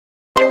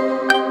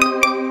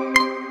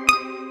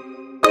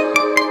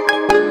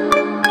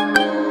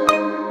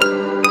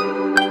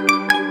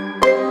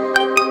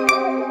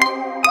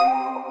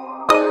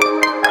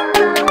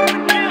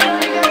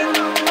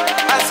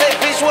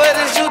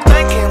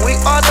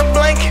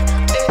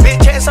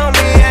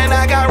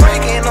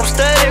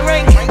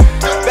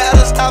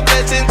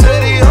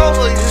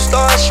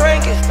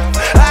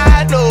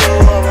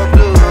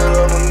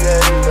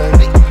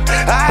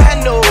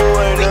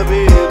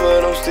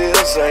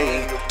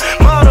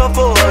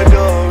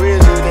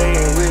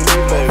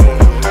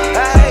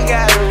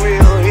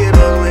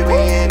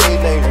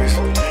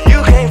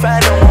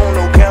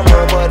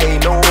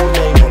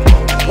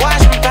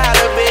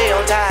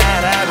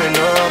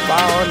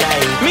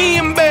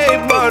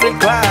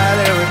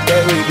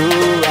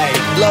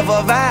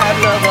love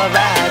her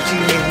vibe. She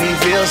make me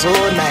feel so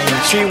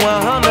nice. She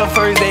 100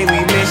 first day we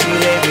met, she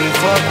let me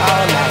fuck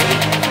all night.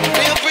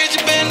 Real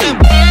preacher been the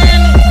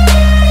burn.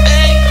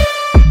 Hey,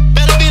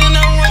 better be the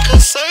number one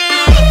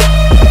concern.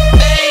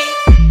 Hey,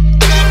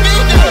 I got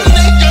big dogs in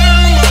they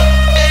germa.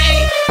 Hey,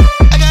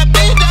 I got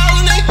big dogs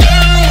in they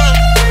germa.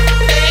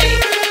 Hey,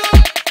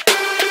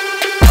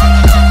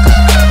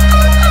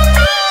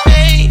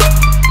 hey.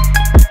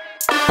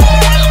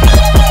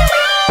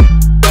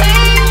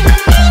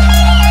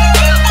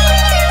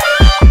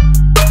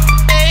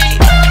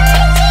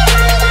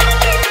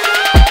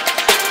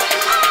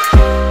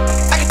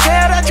 I can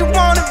tell that you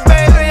want it,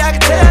 baby. I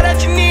can tell that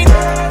you need it.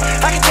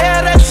 I can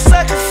tell that you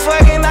suck at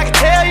fucking. I can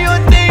tell you a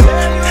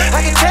demon. I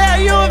can tell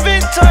you a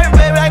victory,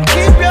 baby. I can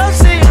keep your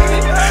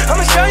secret.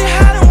 I'ma show you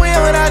how to win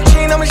without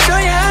cheating. I'ma show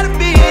you how to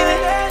be in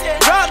it.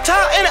 Drop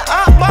top in an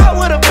op bar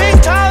with a big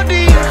tall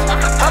D.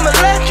 I'ma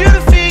let you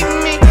defeat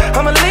me.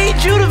 I'ma lead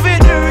you to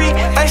victory.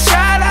 I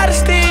shot out of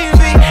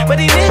Stevie, but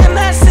these niggas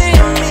not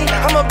seeing me.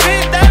 I'm a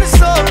big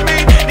dinosaur,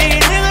 big.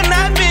 These niggas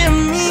not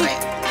being me.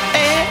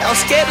 And I'm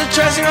scared to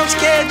trust you, I'm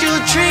scared you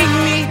treat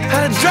me.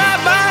 How to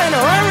drive by in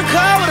a Harley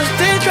car with a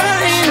stick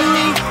trying to hit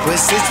me. Put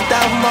 60,000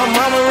 my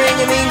mama ring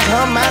and then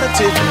come out of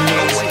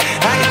Tiffany's.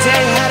 I can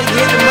tell you how to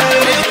get the